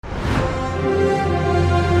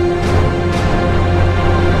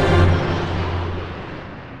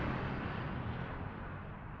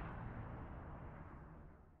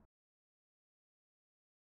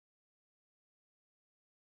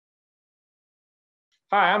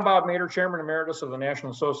Hi, I'm Bob Mader, Chairman Emeritus of the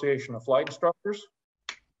National Association of Flight Instructors.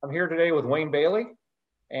 I'm here today with Wayne Bailey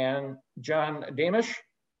and John Damisch.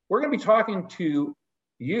 We're going to be talking to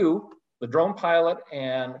you, the drone pilot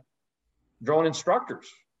and drone instructors,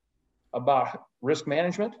 about risk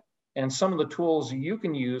management and some of the tools you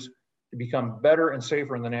can use to become better and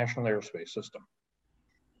safer in the national airspace system.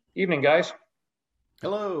 Evening, guys.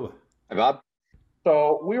 Hello. Hi, Bob.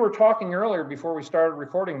 So we were talking earlier before we started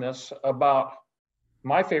recording this about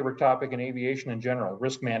my favorite topic in aviation in general,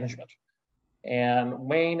 risk management. And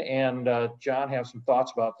Wayne and John have some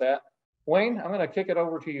thoughts about that. Wayne, I'm going to kick it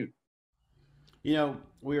over to you. You know,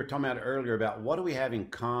 we were talking about earlier about what do we have in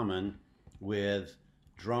common with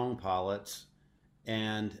drone pilots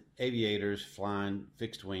and aviators flying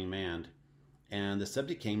fixed wing manned. And the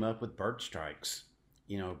subject came up with bird strikes.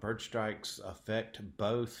 You know, bird strikes affect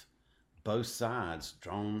both sides,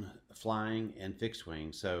 drone flying and fixed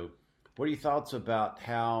wing. So what are your thoughts about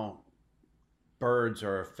how birds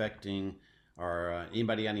are affecting, or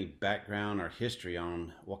anybody got any background or history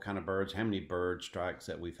on what kind of birds, how many bird strikes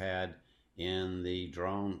that we've had in the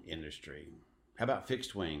drone industry? How about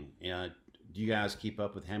fixed wing? Do you guys keep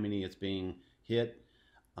up with how many it's being hit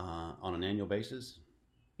on an annual basis?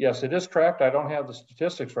 Yes, it is tracked. I don't have the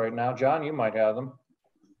statistics right now. John, you might have them.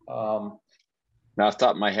 Not off the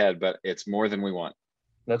top of my head, but it's more than we want.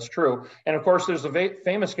 That's true. And of course, there's the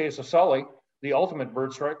famous case of Sully, the ultimate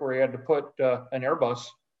bird strike, where he had to put an Airbus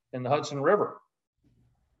in the Hudson River.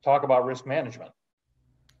 Talk about risk management.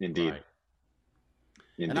 Indeed.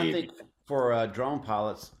 Right. And I think for drone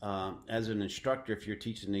pilots, as an instructor, if you're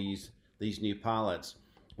teaching these new pilots,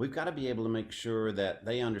 we've got to be able to make sure that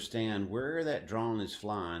they understand where that drone is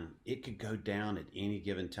flying. It could go down at any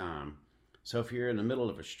given time. So if you're in the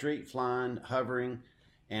middle of a street flying, hovering,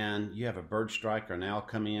 and you have a bird strike or an owl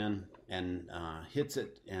come in and hits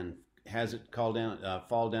it and has it fall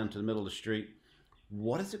down to the middle of the street,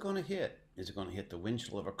 what is it going to hit? Is it going to hit the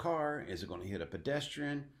windshield of a car? Is it going to hit a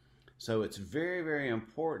pedestrian? So it's very, very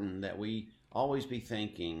important that we always be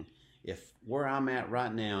thinking, if where I'm at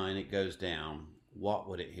right now and it goes down, what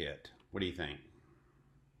would it hit? What do you think?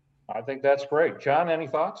 I think that's great. John, any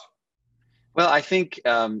thoughts? Well, I think,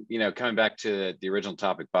 coming back to the original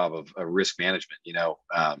topic, Bob, of risk management,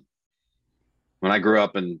 when I grew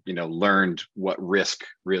up and, learned what risk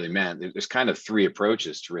really meant, there's kind of three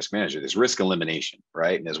approaches to risk management. There's risk elimination,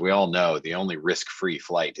 right? And as we all know, the only risk-free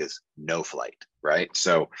flight is no flight, right?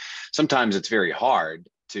 So sometimes it's very hard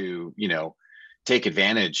to, take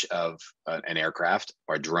advantage of an aircraft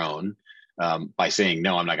or drone by saying,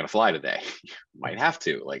 no, I'm not going to fly today. You might have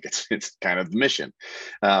to, like it's kind of the mission.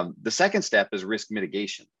 The second step is risk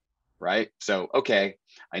mitigation, right? So, okay,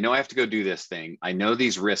 I know I have to go do this thing. I know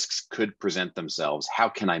these risks could present themselves. How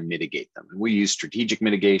can I mitigate them? And we use strategic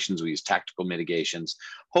mitigations. We use tactical mitigations.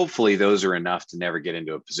 Hopefully those are enough to never get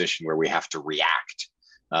into a position where we have to react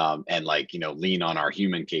and lean on our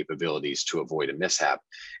human capabilities to avoid a mishap.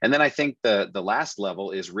 And then I think the last level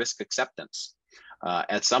is risk acceptance.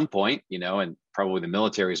 At some point, and probably the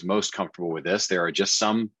military is most comfortable with this, there are just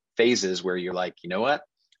some phases where you're like, you know what,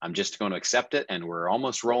 I'm just going to accept it. And we're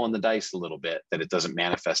almost rolling the dice a little bit that it doesn't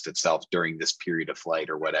manifest itself during this period of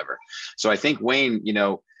flight or whatever. So I think, Wayne,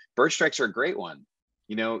 bird strikes are a great one.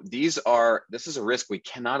 This is a risk we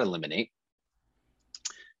cannot eliminate.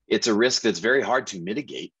 It's a risk that's very hard to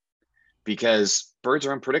mitigate because birds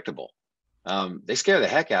are unpredictable. They scare the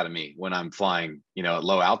heck out of me when I'm flying, at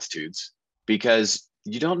low altitudes, because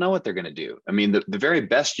you don't know what they're going to do. I mean, the very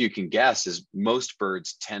best you can guess is most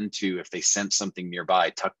birds tend to, if they sense something nearby,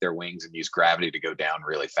 tuck their wings and use gravity to go down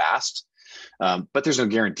really fast. But there's no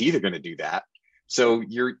guarantee they're going to do that. So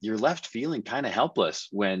you're left feeling kind of helpless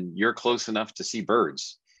when you're close enough to see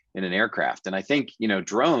birds in an aircraft. And I think,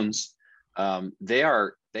 drones,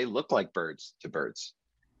 they look like birds to birds.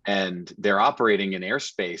 And they're operating in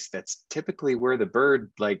airspace that's typically where the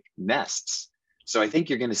bird nests. So I think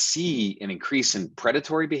you're going to see an increase in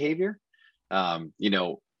predatory behavior,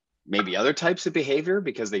 maybe other types of behavior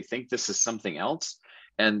because they think this is something else.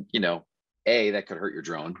 And, A, that could hurt your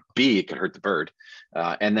drone. B, it could hurt the bird.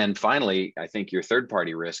 And then finally, I think your third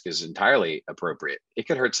party risk is entirely appropriate. It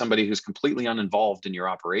could hurt somebody who's completely uninvolved in your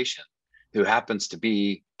operation, who happens to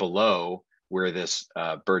be below where this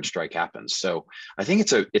bird strike happens. So I think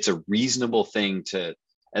it's a reasonable thing to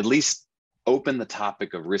at least open the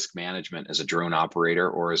topic of risk management as a drone operator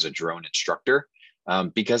or as a drone instructor,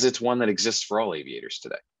 because it's one that exists for all aviators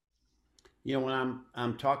today. When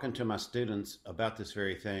I'm talking to my students about this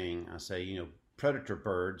very thing, I say, predator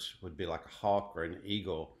birds would be like a hawk or an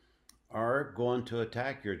eagle are going to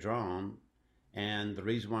attack your drone. And the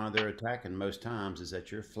reason why they're attacking most times is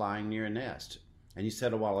that you're flying near a nest. And you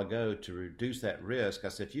said a while ago to reduce that risk. I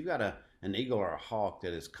said, if you've got an eagle or a hawk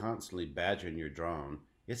that is constantly badgering your drone,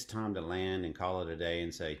 it's time to land and call it a day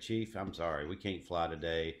and say, Chief, I'm sorry, we can't fly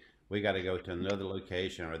today. We got to go to another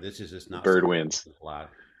location, or this is just not Bird wins. to fly,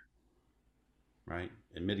 right?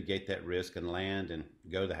 And mitigate that risk and land and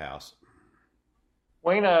go to the house.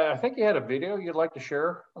 Wayne, I think you had a video you'd like to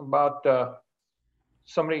share about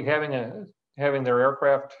somebody having their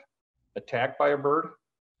aircraft attacked by a bird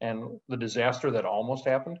and the disaster that almost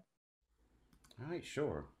happened. All right,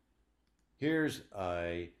 sure. Here's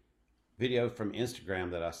a video from Instagram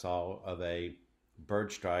that I saw of a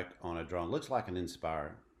bird strike on a drone. Looks like an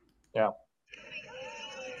Inspire. Yeah.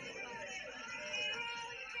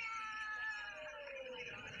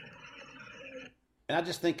 And I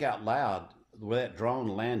just think out loud, where that drone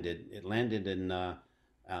landed, it landed in a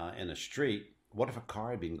street. What if a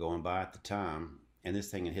car had been going by at the time and this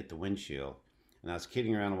thing had hit the windshield? And I was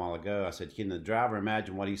kidding around a while ago. I said, can the driver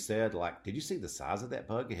imagine what he said? Like, did you see the size of that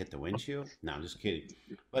bug? It hit the windshield? No, I'm just kidding.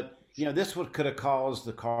 But, you know, this could have caused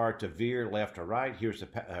the car to veer left or right. Here's a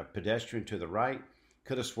pedestrian to the right,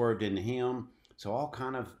 could have swerved into him. So all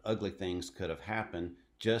kind of ugly things could have happened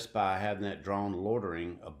just by having that drone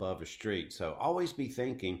loitering above a street. So always be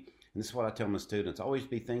thinking, and this is what I tell my students, always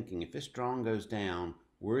be thinking, if this drone goes down,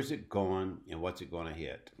 where is it going and what's it going to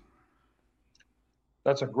hit?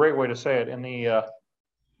 That's a great way to say it. In the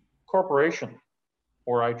corporation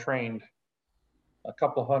where I trained a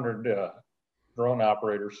couple hundred drone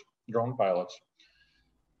operators, drone pilots,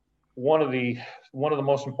 one of the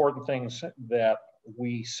most important things that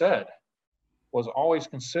we said was always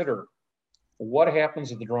consider what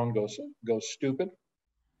happens if the drone goes stupid.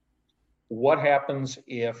 What happens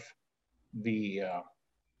if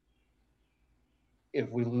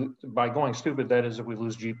by going stupid, that is, if we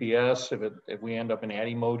lose GPS, if we end up in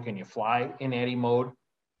ATTI mode, can you fly in ATTI mode?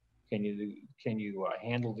 Can you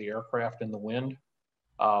handle the aircraft in the wind?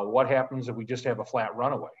 What happens if we just have a flat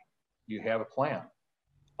runaway? You have a plan.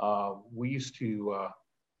 We used to,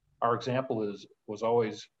 our example was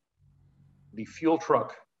always the fuel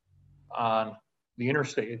truck on the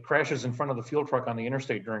interstate. It crashes in front of the fuel truck on the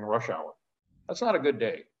interstate during rush hour. That's not a good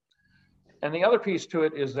day. And the other piece to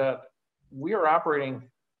it is that we are operating,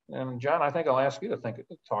 and John, I think I'll ask you to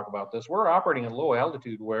talk about this. We're operating at low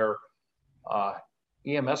altitude where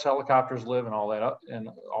EMS helicopters live and all that, and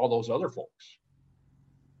all those other folks.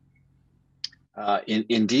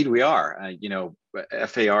 Indeed, we are.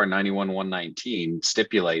 FAR 91119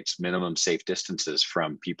 stipulates minimum safe distances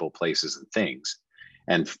from people, places, and things.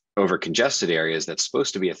 And over congested areas, that's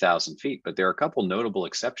supposed to be 1,000 feet. But there are a couple notable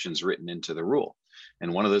exceptions written into the rule.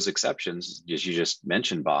 And one of those exceptions, as you just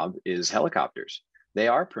mentioned, Bob, is helicopters. They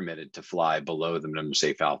are permitted to fly below the minimum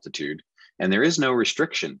safe altitude, and there is no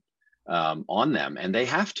restriction on them, and they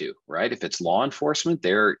have to, right? If it's law enforcement,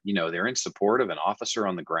 they're in support of an officer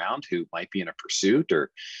on the ground who might be in a pursuit or,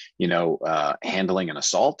 handling an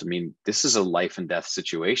assault. I mean, this is a life and death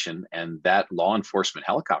situation, and that law enforcement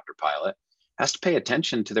helicopter pilot has to pay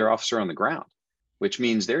attention to their officer on the ground, which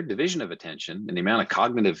means their division of attention and the amount of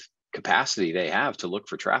cognitive capacity they have to look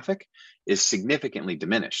for traffic is significantly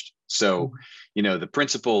diminished. So, the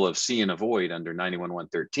principle of see and avoid under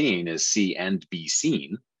 91113 is see and be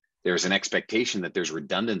seen. There's an expectation that there's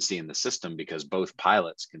redundancy in the system because both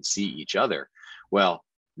pilots can see each other. Well,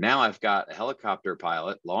 now I've got a helicopter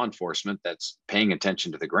pilot, law enforcement, that's paying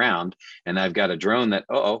attention to the ground, and I've got a drone that,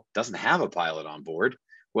 doesn't have a pilot on board.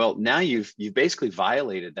 Well, now you've basically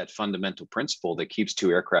violated that fundamental principle that keeps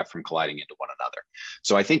two aircraft from colliding into one another.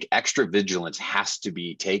 So I think extra vigilance has to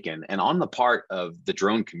be taken. And on the part of the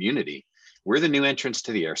drone community, we're the new entrants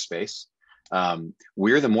to the airspace.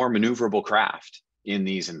 We're the more maneuverable craft in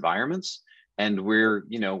these environments. And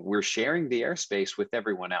we're sharing the airspace with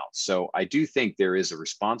everyone else. So I do think there is a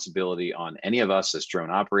responsibility on any of us as drone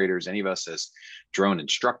operators, any of us as drone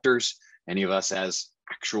instructors, any of us as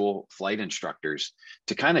actual flight instructors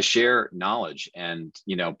to kind of share knowledge and,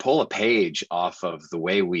 pull a page off of the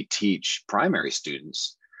way we teach primary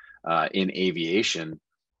students in aviation,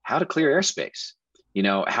 how to clear airspace,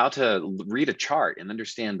 how to read a chart and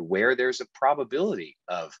understand where there's a probability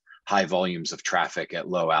of high volumes of traffic at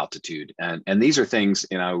low altitude. And these are things,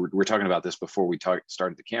 we're talking about this before we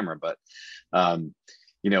started the camera, but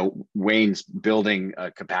Wayne's building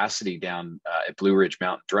a capacity down at Blue Ridge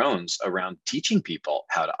Mountain Drones around teaching people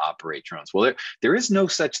how to operate drones. Well, there is no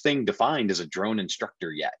such thing defined as a drone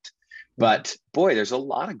instructor yet, but boy, there's a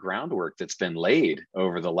lot of groundwork that's been laid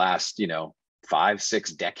over the last,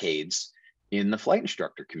 5-6 decades in the flight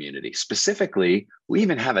instructor community. Specifically, we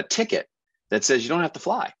even have a ticket that says you don't have to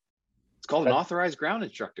fly. It's called an authorized ground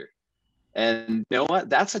instructor. And you know what?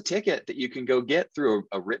 That's a ticket that you can go get through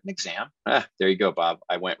a written exam. There you go, Bob.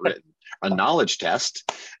 I went written. A knowledge test.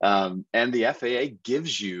 And the FAA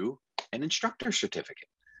gives you an instructor certificate.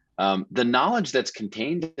 The knowledge that's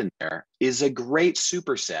contained in there is a great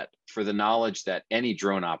superset for the knowledge that any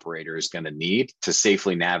drone operator is going to need to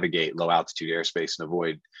safely navigate low altitude airspace and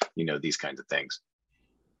avoid, these kinds of things.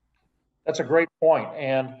 That's a great point.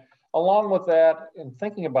 And along with that, in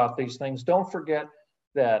thinking about these things, don't forget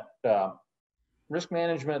that risk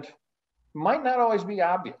management might not always be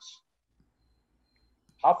obvious.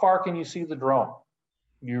 How far can you see the drone?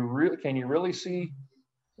 Can you really see?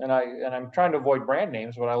 And I'm trying to avoid brand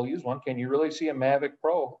names, but I'll use one. Can you really see a Mavic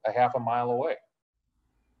Pro a half a mile away?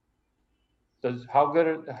 How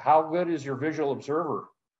good is your visual observer?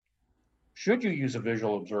 Should you use a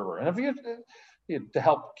visual observer? And to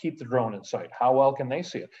help keep the drone in sight, how well can they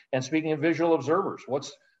see it? And speaking of visual observers,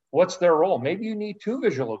 what's their role? Maybe you need 2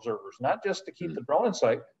 visual observers, not just to keep the drone in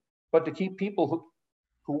sight, but to keep people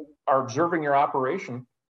who are observing your operation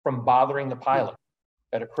from bothering the pilot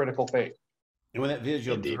at a critical phase. And when that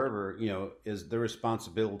visual observer, is their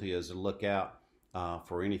responsibility is to look out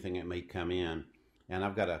for anything that may come in. And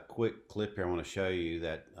I've got a quick clip here I want to show you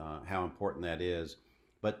that how important that is.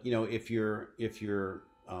 But if your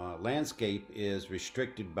landscape is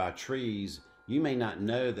restricted by trees, you may not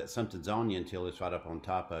know that something's on you until it's right up on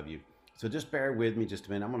top of you. So just bear with me just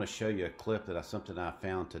a minute. I'm going to show you a clip something I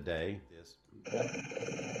found today.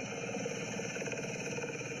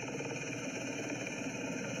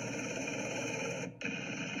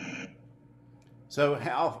 So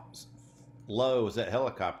how low is that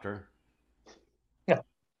helicopter?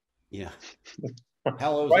 Yeah.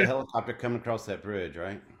 How low is the helicopter coming across that bridge,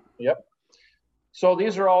 right? Yep. So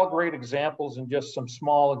these are all great examples and just some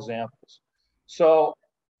small examples. So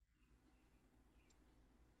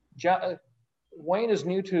Wayne is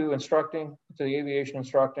new to the aviation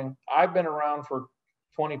instructing. I've been around for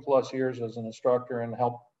 20 plus years as an instructor and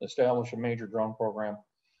helped establish a major drone program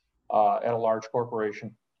at a large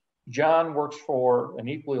corporation. John works for an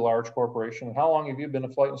equally large corporation. How long have you been a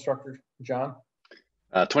flight instructor, John?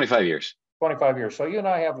 25 years. 25 years. So you and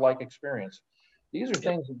I have like experience. These are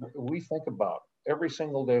things that we think about every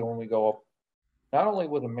single day when we go up, not only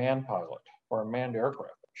with a manned pilot or a manned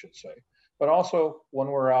aircraft, I should say, but also when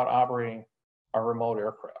we're out operating our remote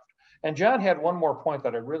aircraft. And John had one more point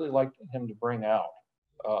that I really liked him to bring out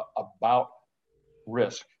about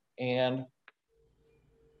risk. And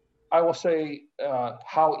I will say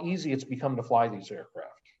how easy it's become to fly these aircraft.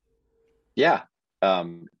 Yeah.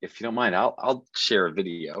 If you don't mind, I'll share a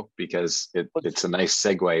video because it's a nice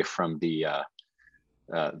segue from the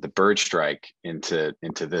bird strike into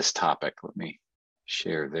this topic. Let me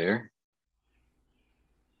share there.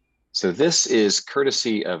 So this is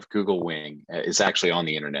courtesy of Google Wing. It's actually on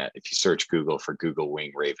the internet. If you search Google for Google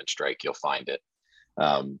Wing Raven Strike, you'll find it.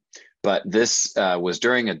 But this was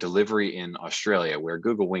during a delivery in Australia where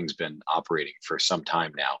Google Wing's been operating for some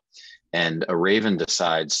time now. And a Raven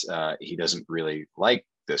decides he doesn't really like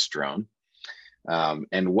this drone.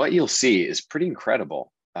 And what you'll see is pretty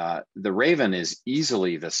incredible. The Raven is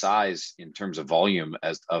easily the size in terms of volume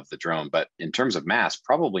of the drone, but in terms of mass,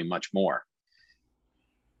 probably much more.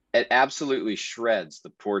 It absolutely shreds the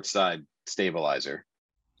port side stabilizer.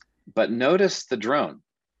 But notice the drone.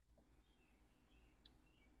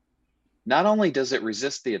 Not only does it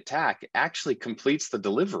resist the attack, it actually completes the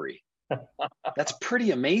delivery. That's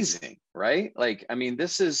pretty amazing, right? Like, I mean,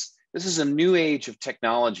 this is a new age of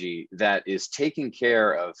technology that is taking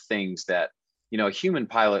care of things that, a human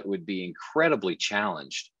pilot would be incredibly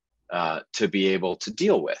challenged to be able to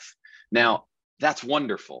deal with. Now, that's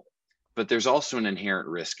wonderful, but there's also an inherent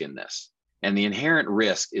risk in this. And the inherent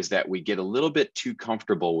risk is that we get a little bit too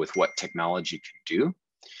comfortable with what technology can do.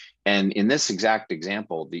 And in this exact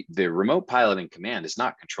example, the remote pilot in command is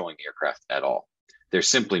not controlling the aircraft at all. They're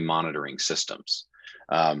simply monitoring systems.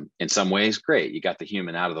 In some ways, great. You got the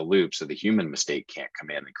human out of the loop, so the human mistake can't come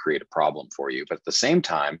in and create a problem for you. But at the same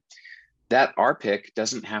time, that RPIC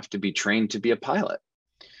doesn't have to be trained to be a pilot.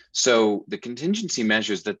 So the contingency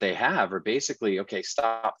measures that they have are basically, okay,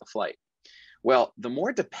 stop the flight. Well, the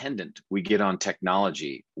more dependent we get on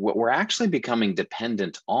technology, what we're actually becoming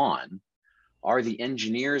dependent on are the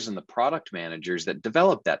engineers and the product managers that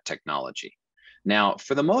develop that technology. Now,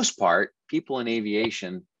 for the most part, people in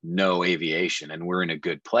aviation know aviation, and we're in a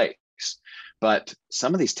good place. But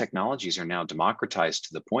some of these technologies are now democratized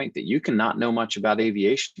to the point that you can not know much about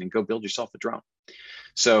aviation and go build yourself a drone.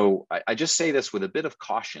 So I just say this with a bit of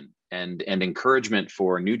caution and encouragement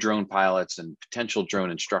for new drone pilots and potential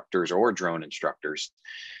drone instructors or drone instructors.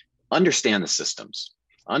 Understand the systems.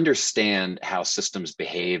 understand how systems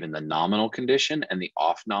behave in the nominal condition and the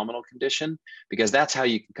off nominal condition, because that's how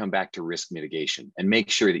you can come back to risk mitigation and make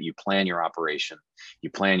sure that you plan your operation, you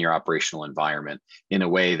plan your operational environment in a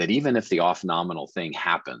way that even if the off nominal thing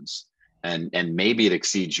happens and maybe it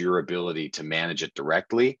exceeds your ability to manage it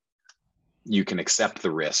directly, you can accept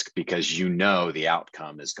the risk because you know the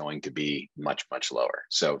outcome is going to be much, much lower.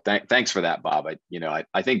 So thanks for that, Bob.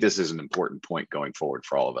 I think this is an important point going forward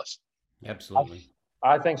for all of us. Absolutely.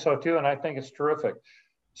 I think so too, and I think it's terrific.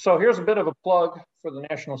 So here's a bit of a plug for the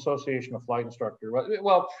National Association of Flight Instructors.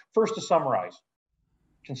 Well, first to summarize,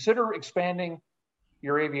 consider expanding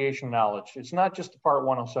your aviation knowledge. It's not just the Part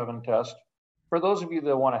 107 test. For those of you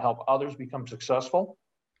that want to help others become successful,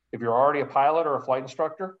 if you're already a pilot or a flight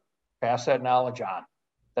instructor, pass that knowledge on.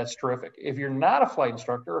 That's terrific. If you're not a flight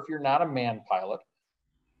instructor, if you're not a manned pilot,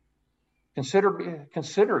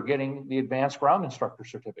 consider getting the Advanced Ground Instructor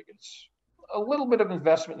certificates. A little bit of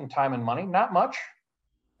investment in time and money, not much.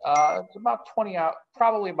 It's about 20 hours,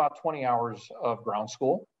 probably about 20 hours of ground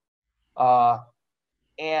school.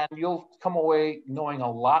 And you'll come away knowing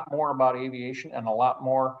a lot more about aviation and a lot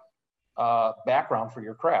more background for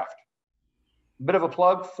your craft. A bit of a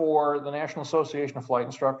plug for the National Association of Flight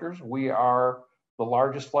Instructors. We are the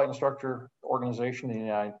largest flight instructor organization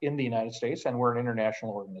in the United States, and we're an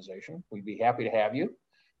international organization. We'd be happy to have you.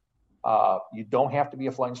 You don't have to be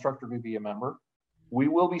a flight instructor to be a member. We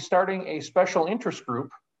will be starting a special interest group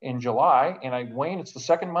in July. And Wayne, it's the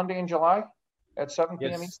second Monday in July at 7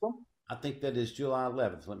 p.m. Eastern? I think that is July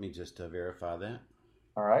 11th. Let me just verify that.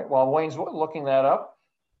 All right. While Wayne's looking that up,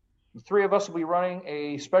 the three of us will be running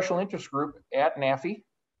a special interest group at NAFI,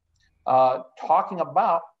 talking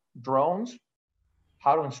about drones,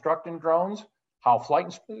 how to instruct in drones, how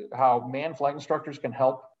manned flight instructors can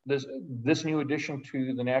help this new addition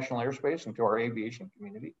to the national airspace and to our aviation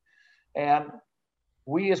community. And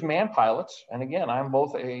we as manned pilots, and again, I'm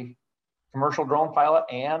both a commercial drone pilot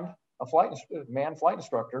and a manned flight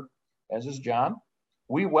instructor, as is John.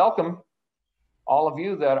 We welcome all of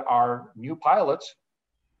you that are new pilots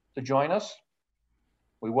to join us.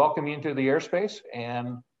 We welcome you into the airspace,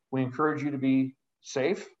 and we encourage you to be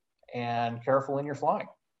safe and careful in your flying.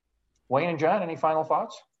 Wayne and John, any final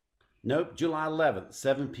thoughts? Nope, July 11th,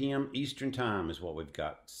 7 p.m. Eastern Time is what we've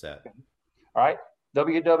got set. All right,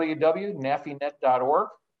 www.nafinet.org.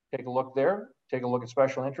 Take a look there. Take a look at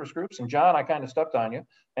special interest groups. And John, I kind of stepped on you.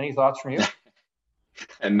 Any thoughts from you?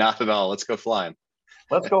 And not at all. Let's go flying.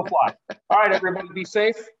 Let's go fly. All right, everybody, be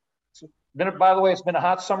safe. By the way, it's been a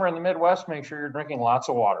hot summer in the Midwest. Make sure you're drinking lots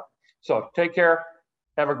of water. So take care.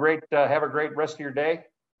 Have a great rest of your day.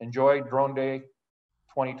 Enjoy Drone Day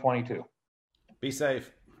 2022. Be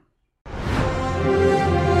safe.